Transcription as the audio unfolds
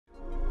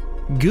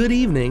Good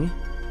evening,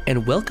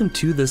 and welcome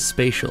to the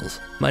Spatials.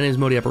 My name is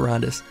Modi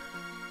Operandus.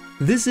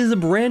 This is a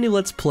brand new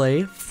Let's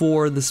Play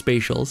for the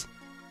Spatials.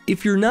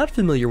 If you're not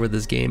familiar with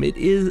this game, it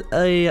is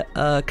a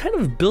kind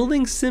of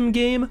building sim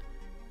game.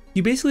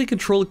 You basically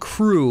control a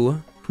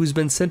crew who's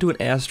been sent to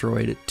an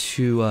asteroid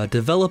to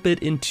develop it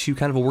into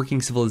kind of a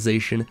working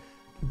civilization.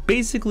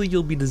 Basically,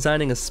 you'll be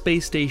designing a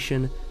space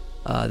station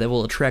that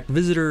will attract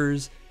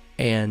visitors,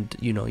 and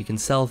you can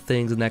sell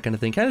things and that kind of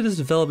thing. Kind of just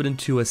develop it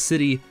into a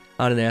city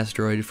on an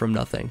asteroid from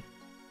nothing.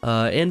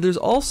 And there's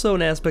also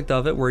an aspect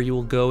of it where you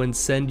will go and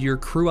send your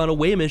crew on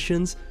away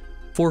missions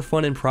for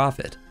fun and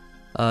profit.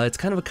 It's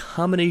kind of a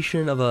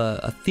combination of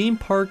a theme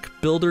park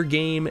builder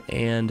game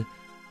and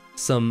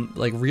some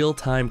like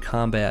real-time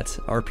combat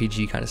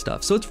RPG kind of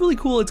stuff. So it's really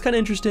cool. It's kind of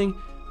interesting.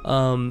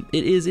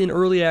 It is in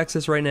early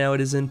access right now.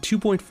 It is in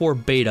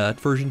 2.4 beta,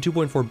 version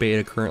 2.4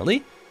 beta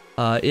currently.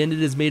 And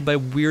it is made by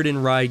Weird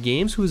and Rye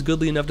Games, who was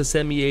goodly enough to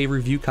send me a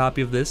review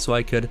copy of this so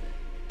I could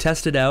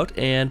test it out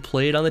and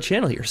play it on the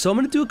channel here. So I'm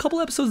going to do a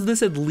couple episodes of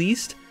this at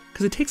least,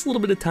 because it takes a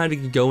little bit of time to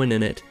get going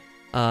in it,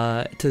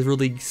 to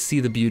really see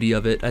the beauty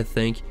of it, I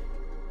think.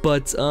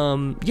 But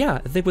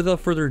yeah, I think without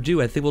further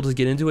ado, I think we'll just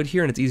get into it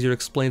here, and it's easier to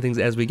explain things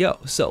as we go.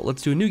 So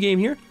let's do a new game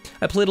here.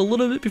 I played a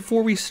little bit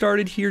before we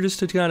started here just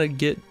to kind of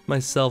get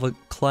myself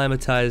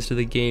acclimatized to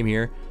the game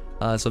here,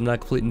 so I'm not a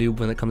complete noob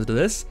when it comes to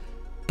this.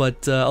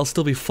 But I'll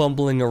still be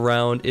fumbling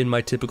around in my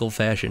typical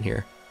fashion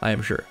here, I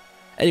am sure.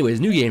 Anyways,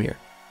 new game here.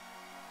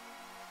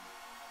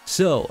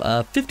 So,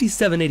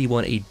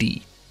 5781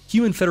 AD,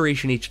 Human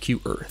Federation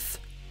HQ Earth.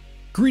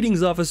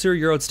 Greetings, officer.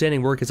 Your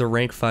outstanding work as a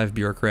rank 5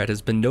 bureaucrat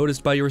has been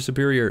noticed by your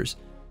superiors.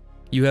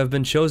 You have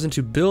been chosen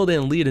to build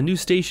and lead a new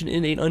station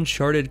in an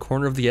uncharted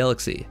corner of the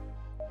galaxy.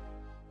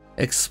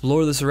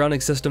 Explore the surrounding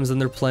systems and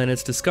their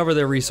planets, discover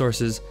their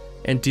resources,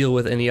 and deal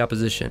with any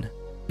opposition.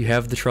 You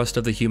have the trust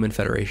of the Human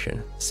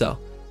Federation. So,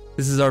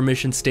 this is our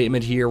mission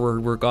statement here.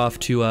 We're off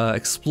to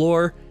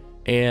explore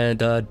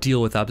and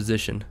deal with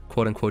opposition,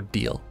 quote-unquote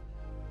deal.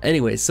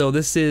 Anyway, so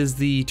this is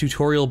the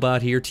tutorial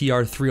bot here,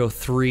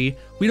 TR303.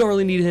 We don't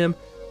really need him.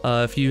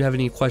 If you have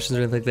any questions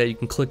or anything like that, you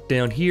can click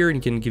down here and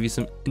he can give you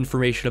some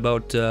information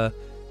about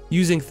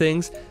using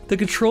things. The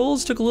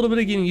controls took a little bit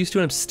of getting used to,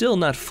 and I'm still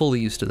not fully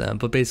used to them,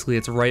 but basically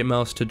it's right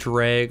mouse to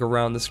drag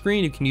around the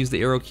screen. You can use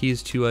the arrow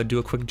keys to do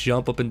a quick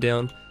jump up and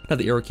down. Not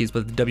the arrow keys,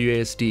 but the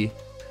WASD.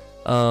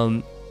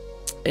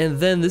 And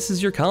then this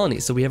is your colony.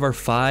 So we have our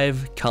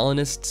 5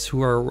 colonists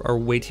who are our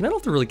away team. I don't know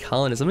if they're really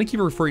colonists. I'm gonna keep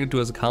referring to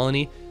it as a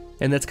colony.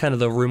 And that's kind of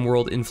the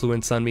RimWorld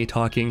influence on me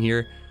talking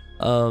here.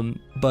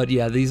 But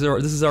yeah, this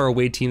is our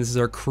away team. This is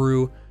our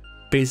crew,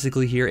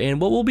 basically here.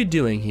 And what we'll be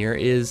doing here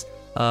is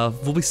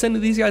we'll be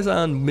sending these guys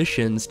on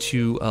missions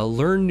to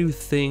learn new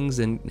things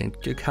and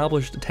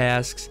accomplish the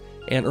tasks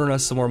and earn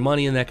us some more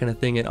money and that kind of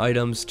thing, and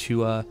items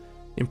to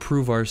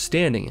improve our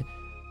standing.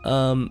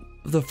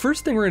 The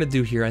first thing we're gonna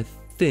do here, I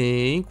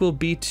think, will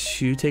be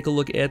to take a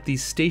look at the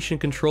station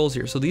controls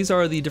here. So these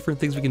are the different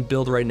things we can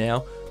build right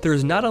now. There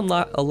is not a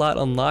lot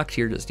unlocked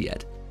here just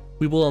yet.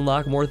 We will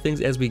unlock more things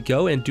as we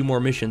go and do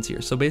more missions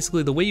here. So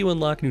basically the way you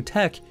unlock new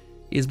tech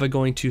is by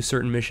going to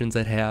certain missions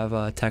that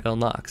have tech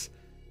unlocks.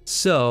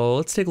 So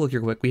let's take a look here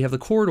quick. We have the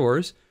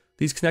corridors.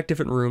 These connect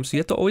different rooms. So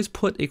you have to always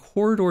put a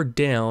corridor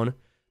down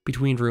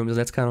between rooms, and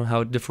that's kind of how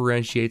it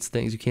differentiates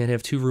things. You can't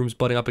have 2 rooms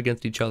butting up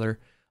against each other.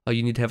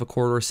 You need to have a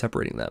corridor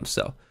separating them.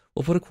 So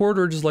we'll put a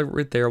corridor just like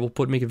right there. We'll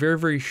make it very,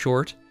 very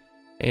short,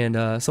 and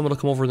someone will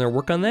come over and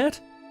work on that.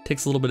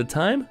 Takes a little bit of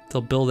time.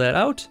 They'll build that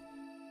out,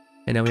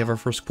 and now we have our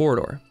first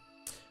corridor.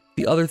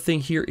 The other thing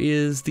here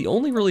is the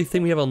only really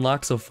thing we have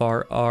unlocked so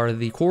far are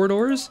the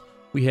corridors.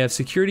 We have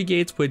security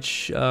gates,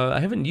 which I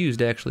haven't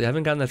used actually. I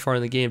haven't gotten that far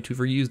in the game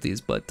to use these,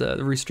 but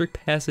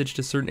restrict passage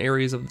to certain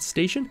areas of the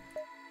station.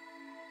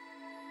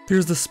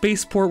 There's the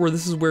spaceport, where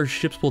this is where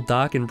ships will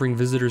dock and bring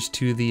visitors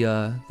to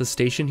the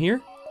station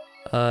here.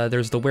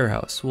 There's the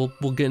warehouse.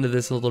 We'll get into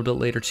this a little bit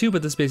later too,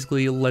 but this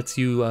basically lets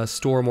you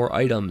store more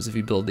items if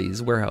you build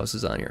these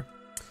warehouses on here.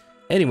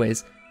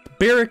 Anyways, the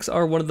barracks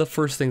are one of the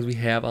first things we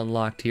have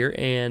unlocked here,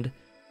 and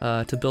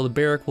to build a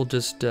barrack, we'll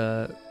just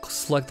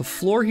select the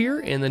floor here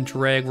and then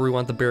drag where we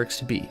want the barracks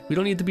to be. We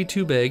don't need it to be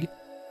too big,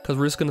 because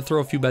we're just going to throw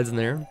a few beds in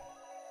there.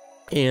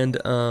 And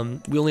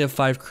we only have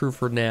 5 crew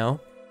for now.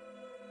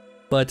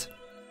 But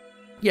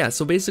yeah,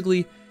 so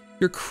basically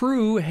your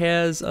crew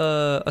has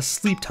a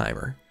sleep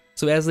timer.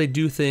 So as they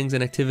do things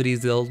and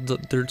activities,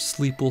 their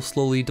sleep will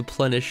slowly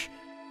deplenish,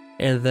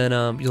 and then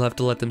you'll have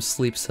to let them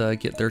sleep to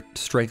get their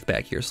strength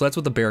back here. So that's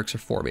what the barracks are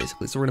for,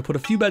 basically. So we're gonna put a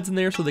few beds in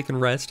there so they can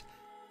rest.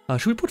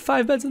 Should we put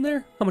 5 beds in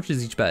there? How much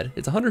is each bed?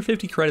 It's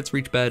 150 credits for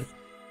each bed,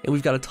 and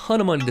we've got a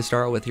ton of money to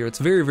start with here. It's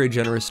very, very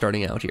generous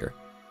starting out here.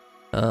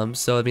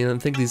 So I mean, I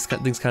think these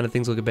kind of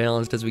things will get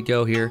balanced as we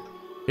go here.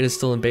 It is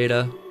still in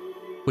beta,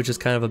 which is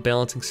kind of a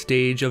balancing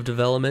stage of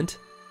development,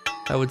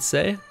 I would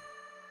say.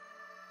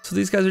 So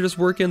these guys are just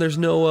working. There's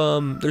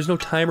no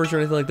timers or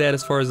anything like that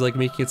as far as like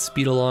making it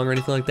speed along or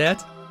anything like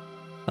that.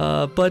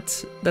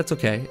 But that's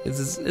okay.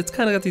 It's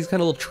kind of got these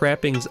kind of little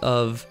trappings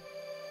of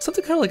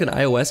something kind of like an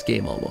iOS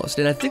game almost.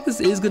 And I think this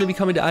is going to be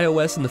coming to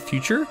iOS in the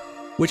future,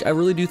 which I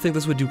really do think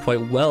this would do quite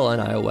well on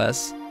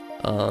iOS,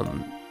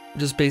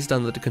 just based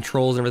on the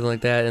controls and everything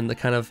like that, and the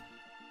kind of,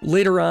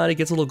 later on it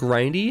gets a little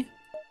grindy,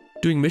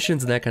 doing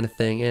missions and that kind of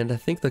thing, and I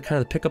think the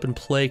kind of pick up and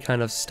play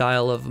kind of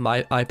style of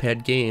my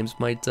iPad games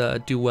might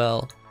do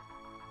well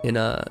in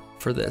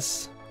for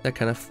that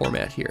kind of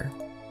format here.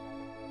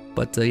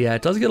 But yeah,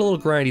 it does get a little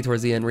grindy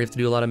towards the end where you have to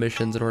do a lot of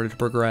missions in order to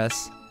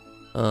progress.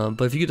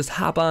 But if you could just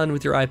hop on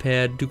with your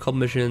iPad, do a couple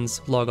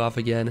missions, log off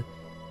again,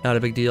 not a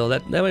big deal.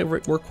 That might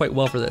work quite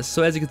well for this.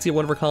 So as you can see,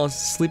 one of our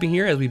colonists is sleeping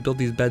here as we build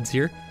these beds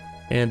here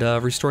and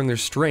restoring their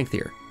strength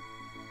here.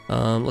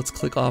 Let's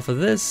click off of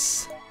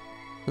this.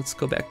 Let's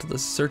go back to the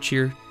search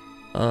here.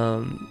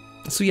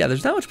 So yeah,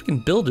 there's not much we can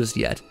build just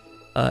yet.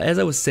 As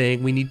I was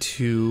saying, we need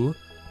to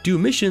do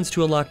missions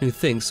to unlock new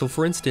things. So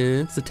for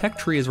instance, the tech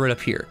tree is right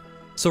up here.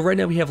 So right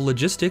now we have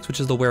logistics, which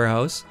is the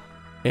warehouse,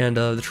 and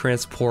the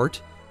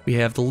transport. We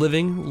have the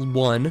living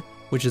one,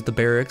 which is the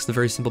barracks, the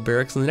very simple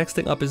barracks, and the next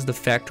thing up is the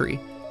factory.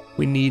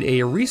 We need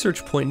a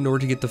research point in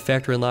order to get the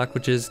factory unlocked,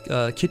 which is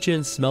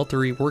kitchen,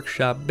 smeltery,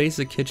 workshop,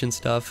 basic kitchen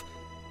stuff,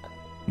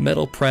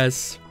 metal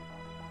press,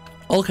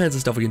 all kinds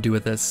of stuff we can do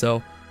with this.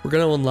 So we're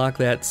gonna unlock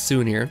that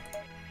soon here.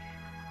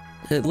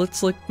 It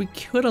looks like we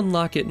could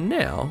unlock it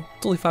now.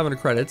 It's only 500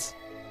 credits.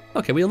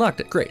 Okay, we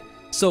unlocked it, great.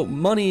 So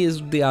money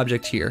is the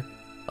object here.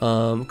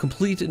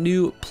 Complete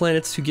new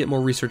planets to get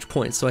more research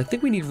points. So I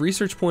think we need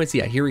research points.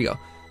 Yeah, here we go.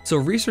 So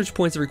research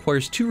points, it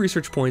requires 2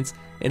 research points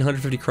and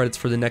 150 credits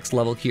for the next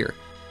level here.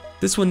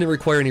 This one didn't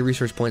require any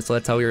research points, so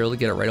that's how we were able to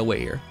get it right away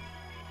here.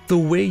 The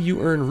way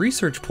you earn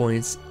research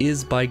points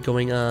is by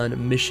going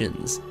on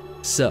missions.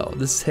 So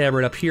this tab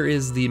right up here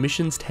is the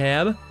missions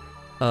tab.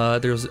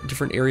 There's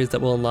different areas that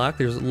will unlock.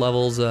 There's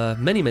levels,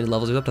 many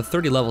levels. There's up to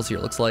 30 levels here,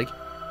 it looks like.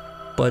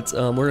 But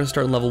we're gonna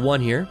start in level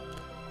 1 here.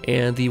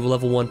 And the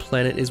level 1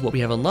 planet is what we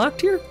have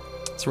unlocked here.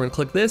 So we're gonna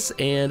click this,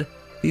 and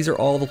these are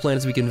all the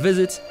planets we can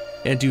visit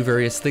and do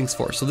various things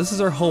for. So this is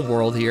our home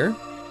world here.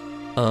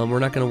 We're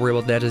not gonna worry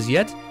about that as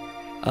yet.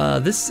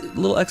 This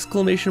little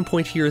exclamation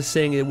point here is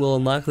saying it will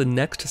unlock the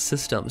next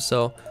system.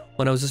 So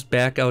when I was just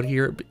back out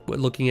here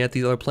looking at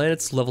the other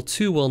planets, level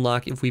 2 will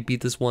unlock if we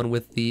beat this one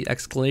with the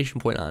exclamation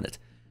point on it.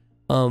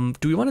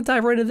 Do we want to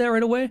dive right into that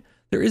right away?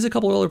 There is a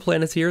couple other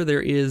planets here.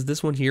 There is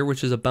this one here,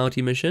 which is a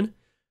bounty mission.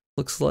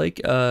 Looks like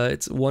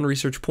it's 1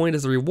 research point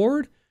as a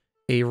reward,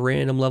 a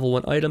random level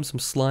 1 item, some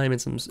slime,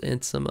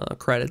 and some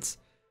credits.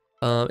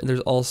 And there's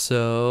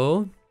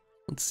also,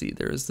 let's see,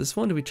 there's this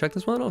one. Did we check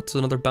this one? Oh, it's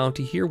another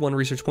bounty here, 1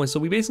 research point. So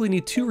we basically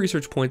need 2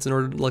 research points in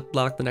order to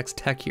lock the next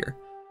tech here.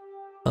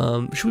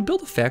 Should we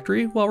build a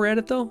factory while we're at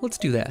it though? Let's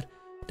do that.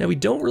 Now we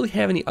don't really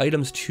have any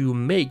items to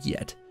make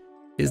yet,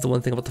 is the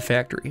one thing about the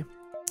factory.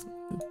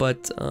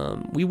 But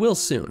we will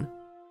soon.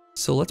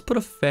 So let's put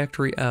a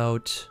factory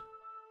out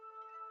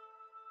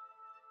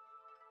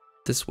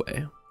this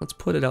way. Let's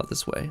put it out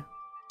this way.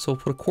 So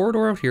we'll put a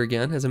corridor out here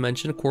again. As I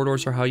mentioned,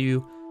 corridors are how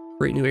you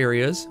create new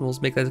areas. We'll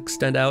just make that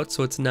extend out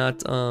so it's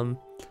not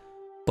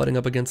butting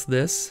up against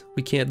this.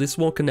 This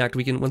won't connect.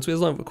 We can, once we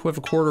have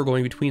a corridor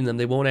going between them,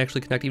 they won't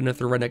actually connect even if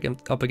they're right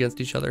up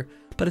against each other.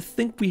 But I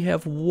think we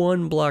have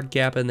 1 block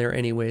gap in there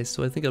anyways,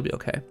 so I think it'll be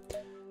okay.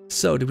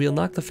 So did we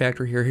unlock the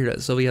factory here? Here it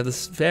is. So we have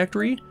this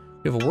factory,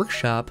 we have a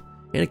workshop,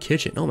 and a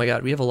kitchen. Oh my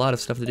god, we have a lot of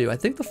stuff to do. I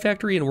think the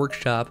factory and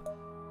workshop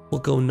will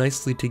go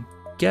nicely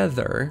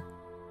together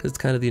because it's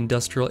kind of the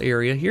industrial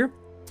area here.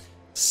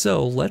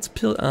 So let's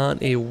put on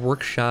a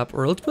workshop,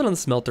 or let's put on the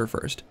smelter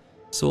first.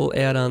 So we'll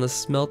add on the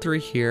smelter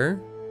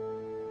here,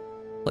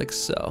 like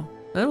so.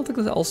 I don't think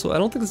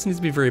this needs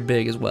to be very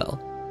big as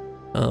well.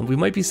 We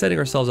might be setting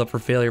ourselves up for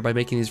failure by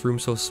making these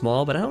rooms so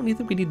small, but I don't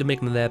think we need to make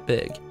them that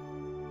big.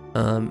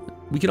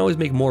 We can always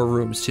make more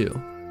rooms too,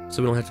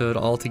 so we don't have to have it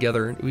all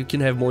together. We can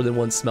have more than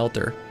 1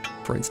 smelter,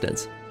 for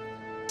instance.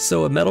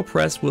 So a metal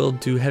press will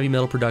do heavy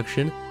metal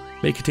production,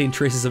 may contain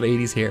traces of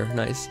 80s hair.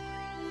 Nice.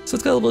 So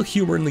it's got a little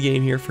humor in the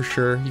game here for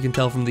sure. You can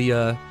tell from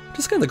the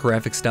just kind of the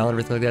graphic style and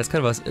everything like that.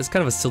 It's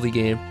kind of a silly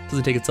game. It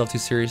doesn't take itself too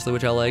seriously,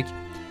 which I like.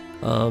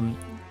 And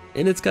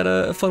it's got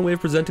a fun way of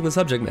presenting the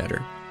subject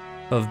matter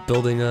of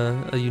building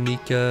a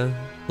unique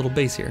little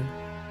base here.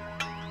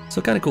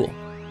 So kind of cool.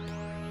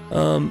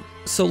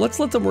 So let's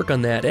let them work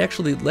on that.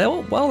 Actually,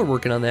 while they're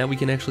working on that, we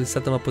can actually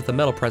set them up with the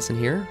metal press in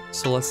here.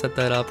 So let's set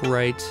that up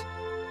right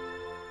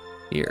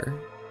here,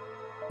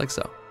 like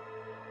so.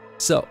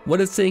 So what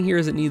it's saying here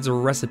is it needs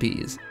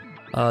recipes.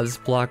 This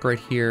block right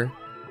here,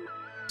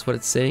 that's what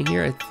it's saying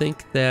here. I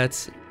think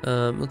that,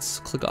 let's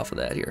click off of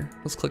that here.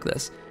 Let's click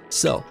this.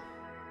 So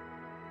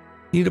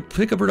you need to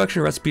pick a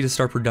production recipe to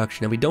start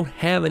production. And we don't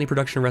have any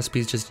production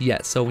recipes just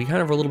yet. So we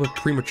kind of are a little bit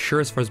premature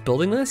as far as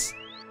building this.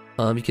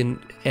 You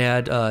can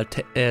add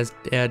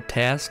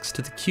tasks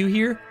to the queue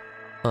here,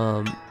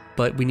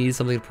 but we need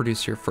something to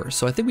produce here first.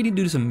 So I think we need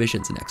to do some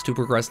missions next to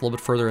progress a little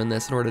bit further in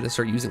this in order to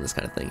start using this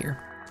kind of thing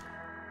here.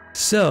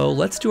 So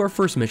let's do our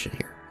first mission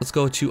here. Let's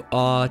go to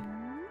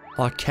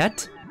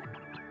Auket.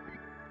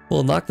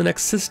 We'll unlock the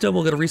next system.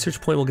 We'll get a research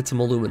point. We'll get some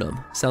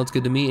aluminum. Sounds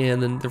good to me.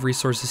 And then the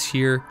resources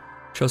here.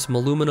 show some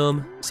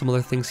aluminum, some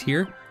other things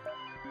here.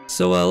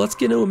 So let's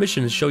get into a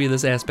mission and show you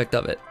this aspect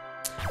of it.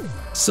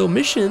 So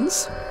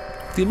missions,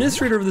 the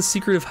administrator of the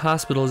secretive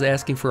hospital is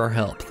asking for our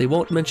help. They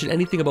won't mention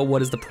anything about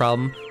what is the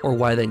problem or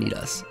why they need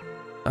us.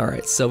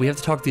 Alright, so we have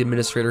to talk to the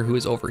administrator who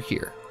is over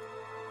here.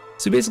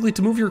 So basically,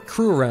 to move your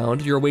crew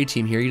around, your away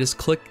team here, you just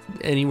click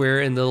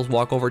anywhere and they'll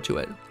walk over to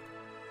it.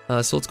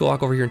 So let's go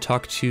walk over here and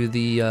talk to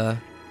the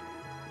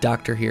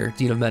doctor here,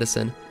 Dean of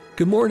Medicine.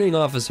 Good morning,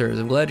 officers.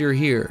 I'm glad you're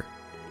here.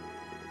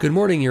 Good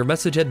morning. Your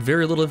message had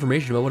very little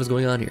information about what is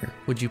going on here.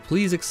 Would you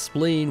please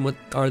explain what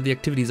are the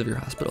activities of your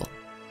hospital?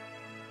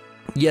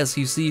 Yes,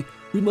 you see,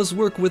 we must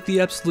work with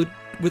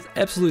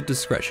absolute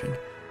discretion.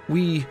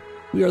 We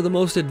are the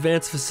most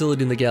advanced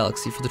facility in the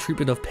galaxy for the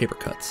treatment of paper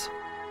cuts.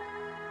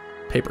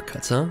 Paper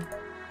cuts, huh?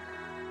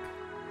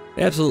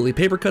 Absolutely.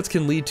 Paper cuts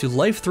can lead to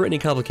life-threatening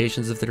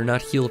complications if they're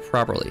not healed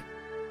properly.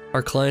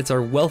 Our clients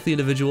are wealthy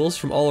individuals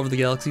from all over the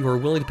galaxy who are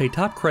willing to pay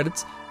top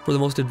credits for the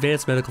most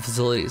advanced medical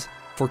facilities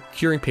for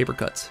curing paper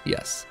cuts.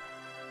 Yes.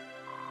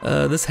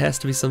 This has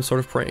to be some sort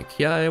of prank.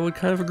 Yeah, I would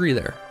kind of agree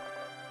there.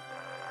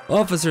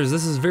 Officers,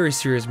 this is a very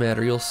serious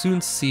matter. You'll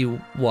soon see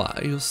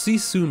why. You'll see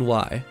soon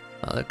why.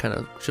 That kind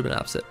of should have been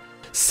opposite.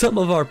 Some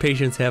of our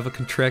patients have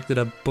contracted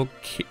a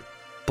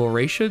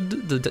boracia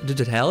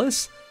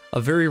digitalis, a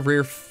very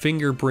rare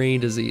finger brain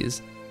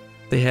disease.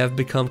 They have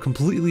become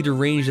completely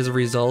deranged as a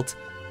result.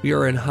 We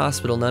are in a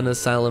hospital, not an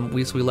asylum,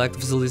 so we lack the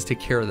facilities to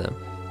take care of them.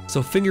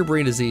 So finger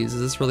brain disease,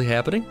 is this really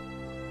happening?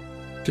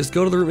 Just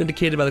go to the room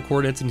indicated by the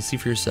coordinates and you see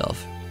for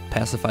yourself.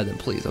 Pacify them,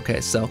 please.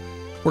 Okay, so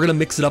we're gonna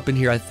mix it up in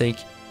here, I think.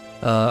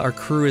 Our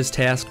crew is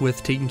tasked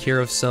with taking care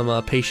of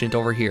some patient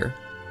over here.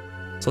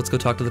 So let's go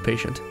talk to the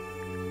patient.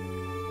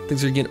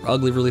 Things are getting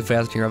ugly really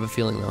fast here, I have a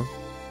feeling though.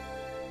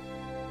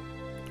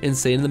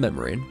 Insane in the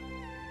membrane.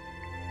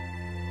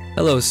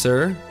 Hello,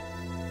 sir.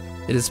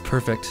 It is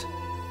perfect.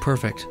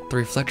 Perfect. The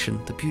reflection,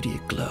 the beauty,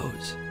 it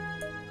glows.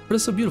 What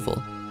is so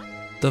beautiful?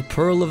 The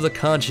pearl of the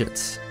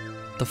conscience.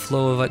 The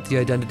flow of the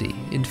identity,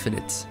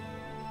 infinite.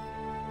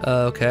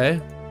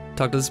 Okay.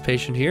 Talk to this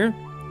patient here.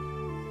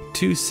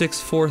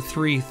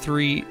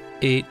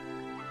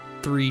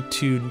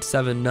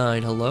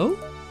 2643383279. Hello?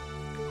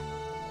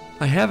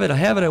 I have it,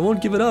 I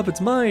won't give it up.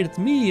 It's mine, it's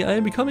me, I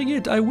am becoming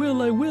it. I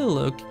will.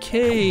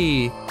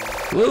 Okay.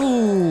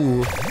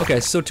 Whoa. Okay,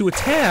 so to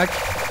attack,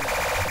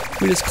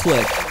 we just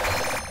click.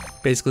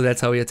 Basically,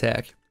 that's how we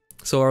attack.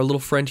 So our little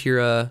friend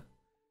here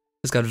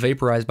just got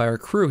vaporized by our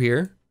crew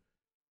here.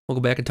 We'll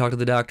go back and talk to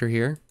the doctor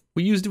here.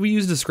 We used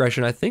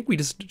discretion, I think. We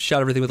just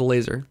shot everything with a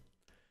laser.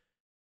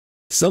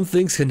 Some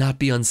things cannot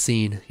be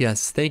unseen.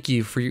 Yes, thank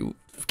you for you.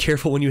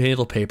 Careful when you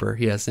handle paper.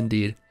 Yes,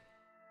 indeed.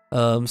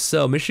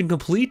 So mission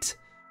complete.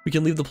 We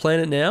can leave the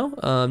planet now.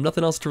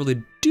 Nothing else to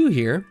really do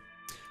here.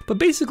 But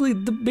basically,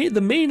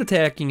 the main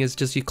attacking is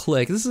just you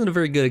click. This isn't a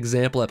very good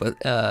example of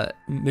a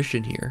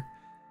mission here.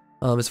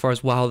 As far as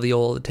how the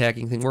old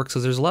attacking thing works,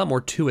 because there's a lot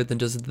more to it than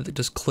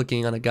just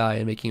clicking on a guy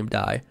and making him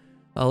die.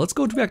 Let's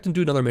go back and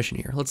do another mission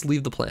here. Let's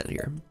leave the planet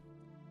here.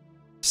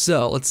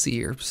 So, let's see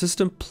here.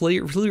 System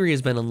Pillery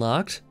has been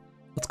unlocked.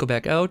 Let's go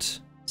back out.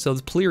 So,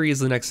 the Pillery is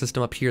the next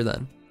system up here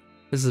then.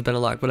 This has been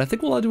unlocked, but I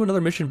think we'll do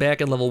another mission back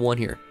at level 1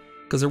 here,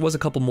 because there was a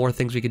couple more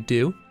things we could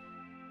do.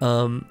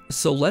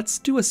 So let's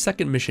do a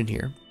second mission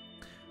here.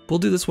 We'll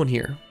do this one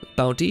here.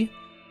 Bounty,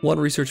 1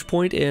 research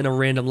point, and a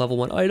random level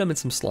 1 item, and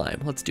some slime.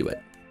 Let's do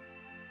it.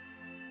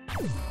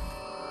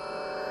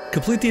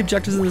 Complete the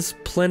objectives in this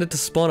planet to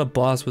spawn a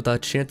boss with a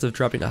chance of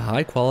dropping a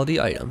high quality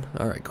item.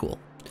 Alright, cool.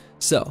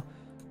 So,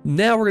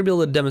 now we're going to be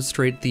able to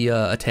demonstrate the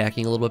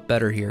attacking a little bit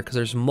better here, because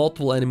there's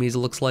multiple enemies, it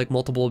looks like,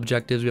 multiple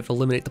objectives. We have to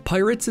eliminate the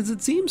pirates, as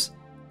it seems.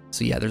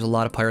 So yeah, there's a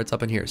lot of pirates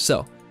up in here.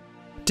 So,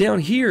 down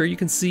here, you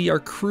can see our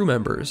crew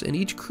members, and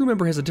each crew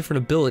member has a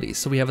different ability.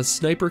 So we have a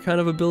sniper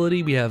kind of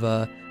ability, we have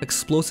a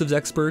explosives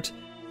expert.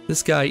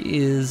 This guy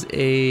is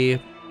I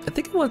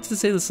think it wants to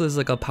say this is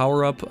like a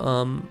power-up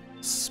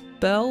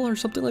spell or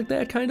something like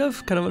that, kind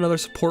of another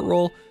support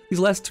role. These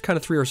last kind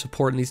of 3 are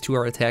support, and these 2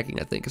 are attacking,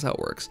 I think is how it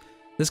works.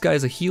 This guy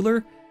is a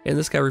healer, and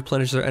this guy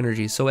replenishes our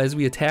energy. So as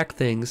we attack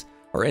things,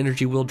 our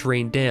energy will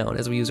drain down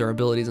as we use our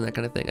abilities and that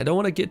kind of thing. I don't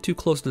want to get too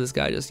close to this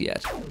guy just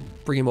yet.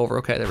 Bring him over.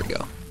 Okay, there we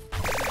go.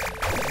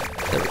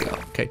 There we go.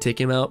 Okay, take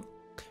him out.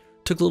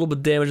 Took a little bit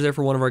of damage there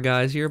for one of our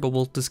guys here, but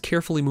we'll just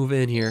carefully move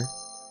in here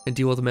and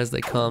deal with them as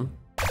they come.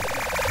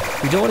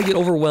 We don't want to get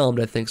overwhelmed,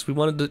 I think, so we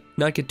wanted to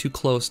not get too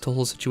close to the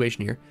whole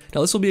situation here.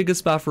 Now, this will be a good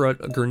spot for a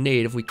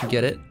grenade if we can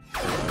get it.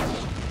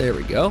 There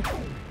we go.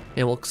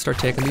 And we'll start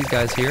taking these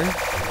guys here.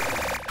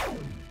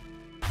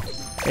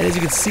 And as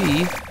you can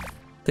see,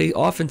 they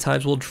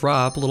oftentimes will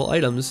drop little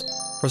items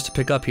for us to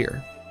pick up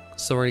here.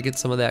 So we're going to get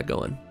some of that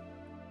going.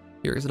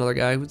 Here's another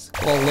guy who's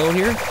all alone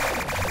here.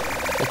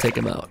 We'll take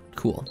him out.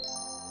 Cool.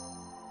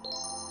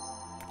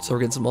 So we're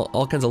getting some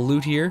all kinds of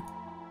loot here.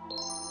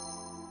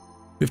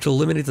 We have to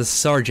eliminate the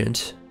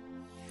sergeant.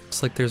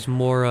 Looks like there's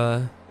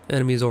more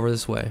enemies over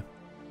this way.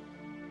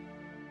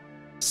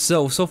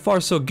 So far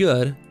so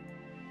good.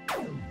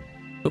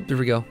 Oh, there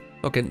we go.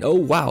 Okay. Oh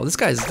wow, this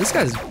guy's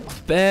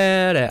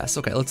badass.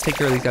 Okay, let's take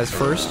care of these guys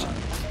first.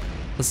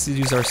 Let's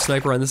use our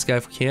sniper on this guy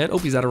if we can. Oh,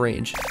 he's out of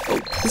range. Oh,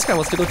 this guy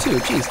wants to go too.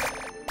 Jeez.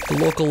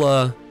 The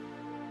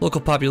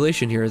local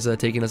population here is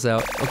taking us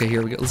out. Okay,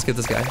 here we go. Let's get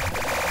this guy.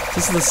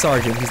 This is the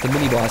sergeant. He's the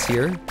mini boss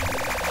here.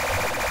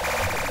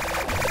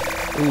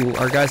 Ooh,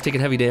 our guy's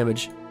taking heavy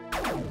damage.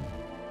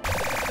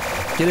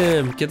 Get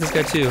him. Get this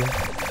guy too.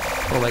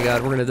 Oh my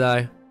god, we're gonna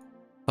die.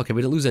 Okay,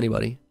 we didn't lose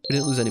anybody. We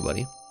didn't lose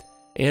anybody.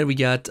 And we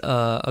got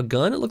a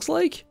gun, it looks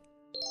like.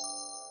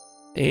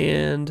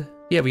 And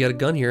yeah, we got a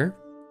gun here.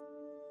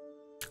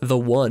 The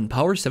one,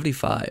 power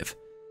 75.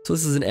 So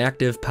this is an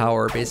active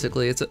power,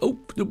 basically. It's a, oh,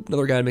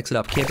 another guy to mix it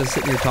up. Can't just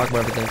sit here and talk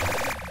about everything.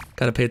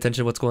 Gotta pay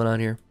attention to what's going on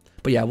here.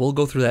 But yeah, we'll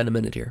go through that in a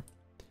minute here.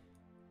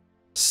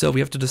 So we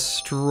have to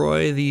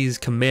destroy these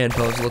command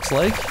posts, looks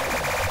like.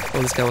 Oh,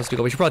 this guy wants to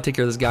go. We should probably take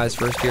care of this guys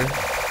first here.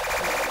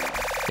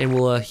 And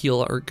we'll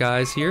heal our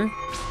guys here.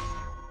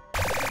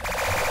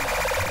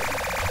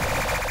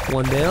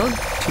 1 down,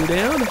 2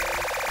 down.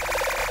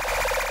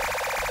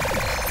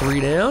 3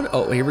 down.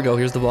 Oh, here we go.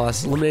 Here's the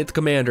boss. Eliminate the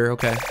commander.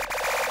 Okay.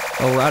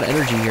 Oh, we're out of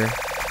energy here.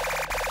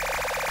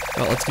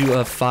 Oh, let's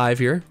do 5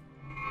 here.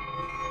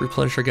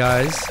 Replenish our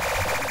guys.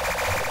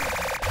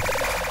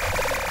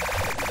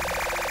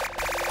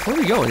 Where are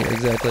we going here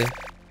exactly?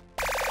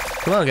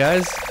 Come on,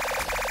 guys.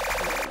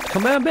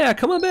 Come on back.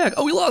 Come on back.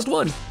 Oh, we lost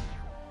one.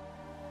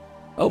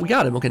 Oh, we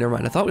got him. Okay, never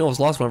mind. I thought we almost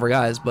lost one of our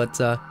guys,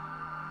 but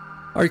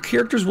our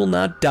characters will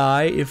not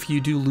die if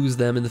you do lose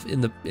them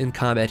in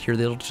combat here.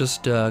 They'll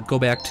just go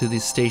back to the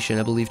station,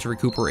 I believe, to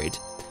recuperate.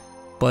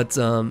 But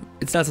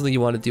it's not something you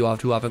want to do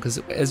too often, because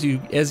as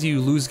you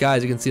lose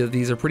guys, you can see that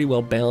these are pretty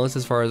well balanced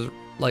as far as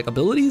like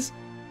abilities.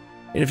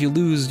 And if you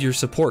lose your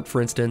support,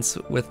 for instance,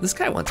 with this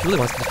guy really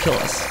wants to kill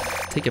us.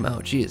 Take him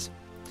out, jeez.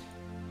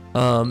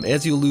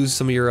 As you lose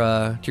some of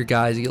your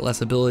guys, you get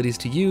less abilities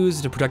to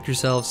use to protect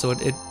yourself. So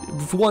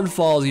if one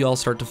falls, you all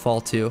start to fall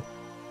too.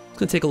 Just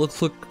gonna take a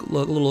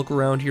little look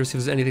around here, see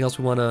if there's anything else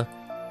we want to,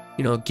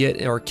 you know,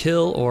 get or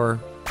kill. Or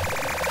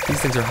these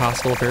things are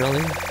hostile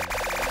apparently.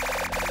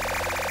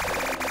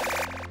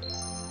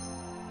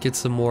 Get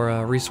some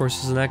more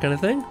resources and that kind of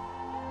thing.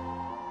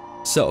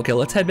 So okay,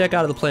 let's head back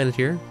out of the planet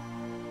here.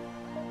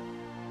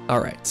 All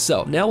right,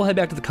 so now we'll head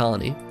back to the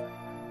colony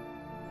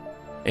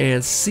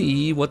and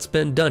see what's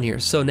been done here.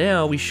 So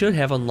now we should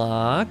have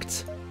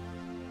unlocked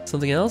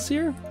something else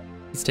here.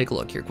 Let's take a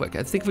look here quick.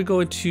 I think if we go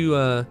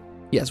into,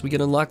 yes, we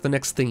can unlock the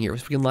next thing here.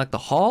 So we can unlock the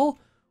hall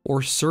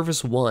or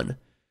service 1.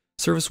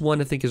 Service 1,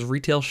 I think, is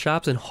retail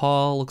shops, and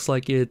hall looks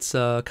like it's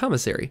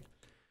commissary.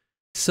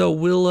 So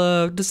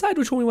we'll decide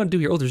which one we want to do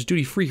here. Oh, there's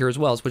duty free here as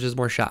well, which is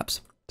more shops.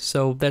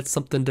 So that's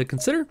something to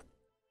consider.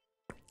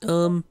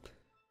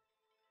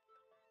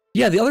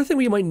 Yeah, the other thing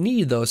we might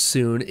need though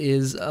soon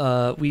is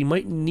we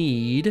might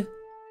need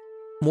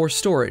more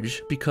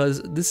storage,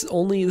 because this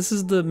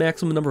is the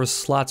maximum number of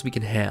slots we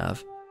can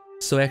have.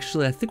 So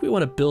actually, I think we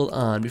want to build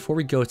on, before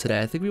we go today,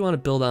 I think we want to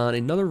build on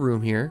another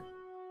room here.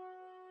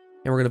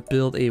 And we're going to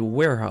build a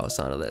warehouse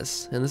onto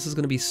this. And this is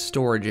going to be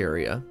storage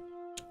area.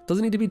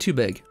 Doesn't need to be too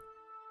big.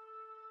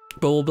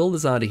 But we'll build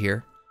this onto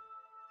here.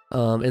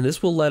 And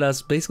this will let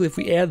us, basically if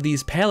we add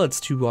these pallets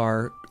to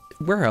our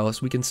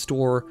warehouse, we can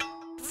store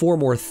 4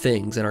 more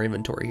things in our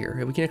inventory here.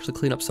 And we can actually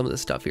clean up some of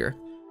this stuff here.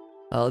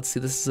 Let's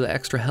see, this is an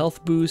extra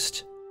health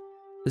boost.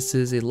 This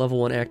is a level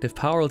 1 active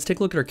power. Let's take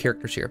a look at our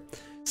characters here.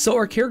 So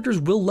our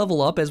characters will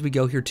level up as we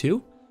go here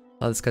too.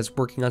 This guy's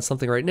working on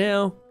something right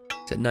now.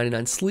 He's at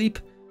 99 sleep.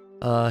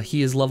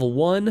 He is level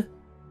 1,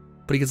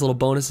 but he gets little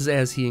bonuses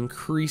as he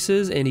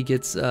increases, and he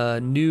gets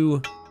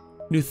new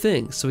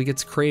things. So he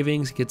gets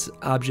cravings, he gets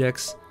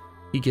objects,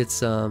 he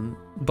gets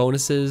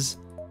bonuses,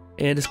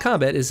 and his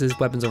combat is his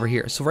weapons over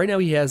here. So right now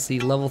he has the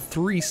level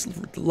 3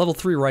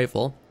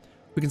 rifle.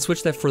 We can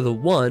switch that for the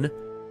 1,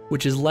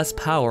 which is less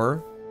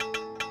power,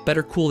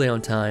 better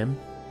cooldown time,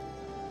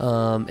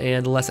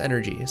 and less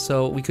energy.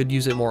 So we could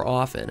use it more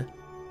often,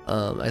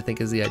 I think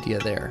is the idea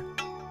there.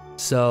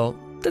 So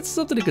that's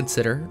something to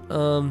consider.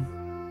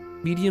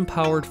 Medium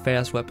powered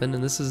fast weapon,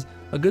 and this is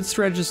a good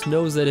strategist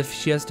knows that if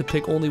she has to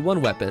pick only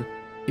one weapon,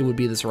 it would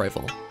be this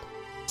rifle.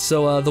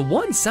 So the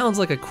 1 sounds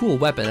like a cool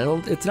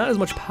weapon. It's not as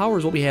much power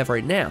as what we have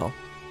right now,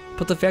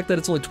 but the fact that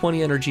it's only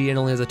 20 energy and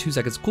only has a 2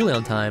 seconds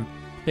cooldown time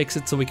makes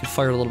it so we can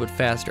fire a little bit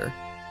faster.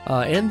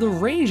 And the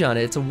range on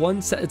it,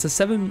 it's a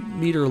 7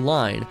 meter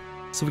line,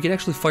 so we can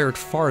actually fire it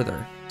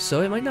farther.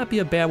 So it might not be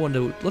a bad one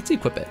to, let's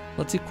equip it.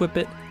 Let's equip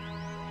it.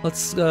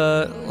 Let's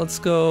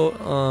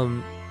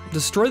go,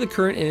 destroy the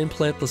current and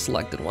implant the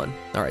selected one.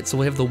 All right, so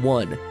we have the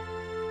 1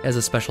 as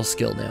a special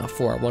skill now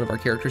for one of our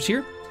characters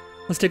here.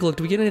 Let's take a look.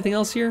 Do we get anything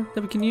else here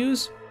that we can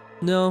use?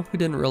 No, we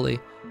didn't really.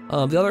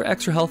 The other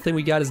extra health thing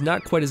we got is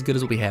not quite as good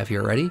as what we have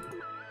here already.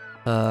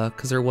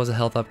 Because there was a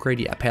health upgrade,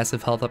 yeah,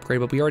 passive health upgrade,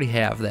 but we already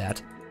have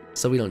that.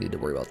 So we don't need to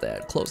worry about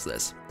that. Close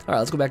this. All right,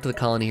 let's go back to the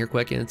colony here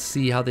quick and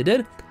see how they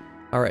did.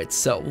 All right,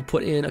 so we'll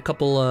put in a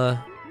couple,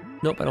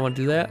 nope, I don't want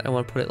to do that. I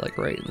want to put it like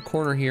right in the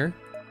corner here.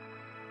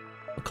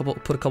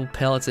 Put a couple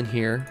pallets in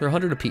here. They're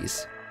 100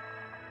 apiece.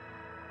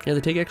 Yeah,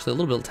 they take actually a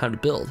little bit of time to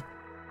build.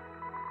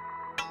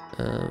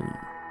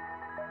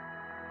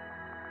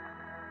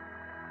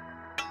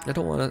 I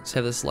don't want to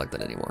have this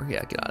selected anymore.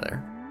 Yeah, get out of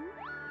there.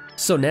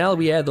 So now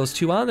we add those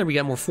 2 on there, we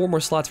got 4 more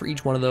slots for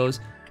each one of those.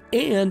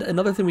 And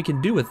another thing we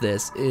can do with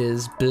this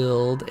is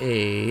build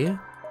a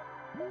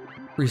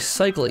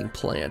recycling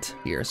plant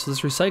here. So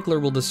this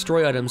recycler will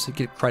destroy items to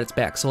get credits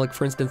back. So like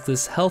for instance,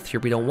 this health here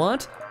we don't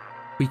want,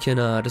 we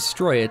can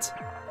destroy it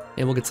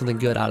and we'll get something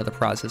good out of the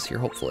process here,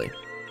 hopefully.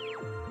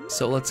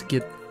 So let's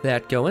get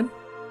that going.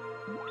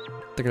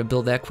 They're gonna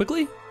build that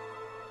quickly.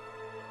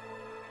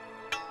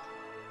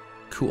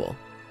 Cool.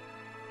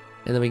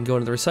 And then we can go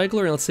into the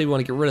recycler, and let's say we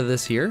want to get rid of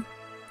this here.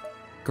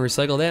 We can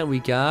recycle that, and we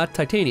got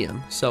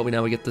titanium. So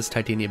now we get this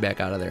titanium back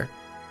out of there.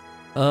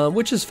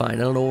 Which is fine.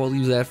 I don't know what we'll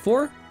use that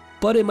for,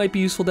 but it might be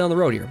useful down the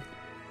road here.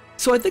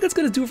 So I think that's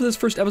going to do it for this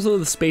first episode of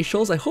the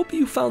Spatials. I hope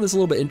you found this a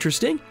little bit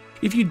interesting.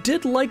 If you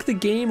did like the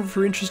game, or if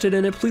you're interested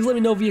in it, please let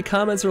me know via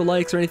comments or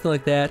likes or anything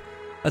like that.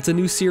 That's a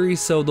new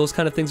series, so those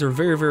kind of things are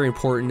very, very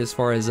important as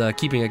far as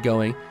keeping it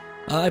going.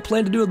 I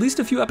plan to do at least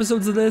a few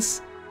episodes of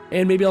this,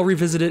 and maybe I'll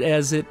revisit it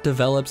as it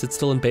develops. It's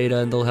still in beta,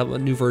 and they'll have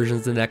new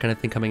versions and that kind of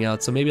thing coming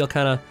out. So maybe I'll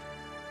kind of,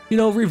 you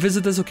know,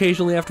 revisit this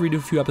occasionally after we do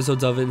a few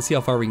episodes of it and see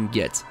how far we can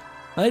get.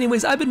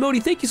 Anyways, I've been Modi.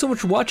 Thank you so much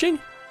for watching,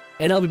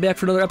 and I'll be back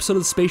for another episode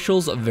of the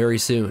Spatials very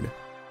soon.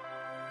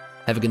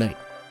 Have a good night.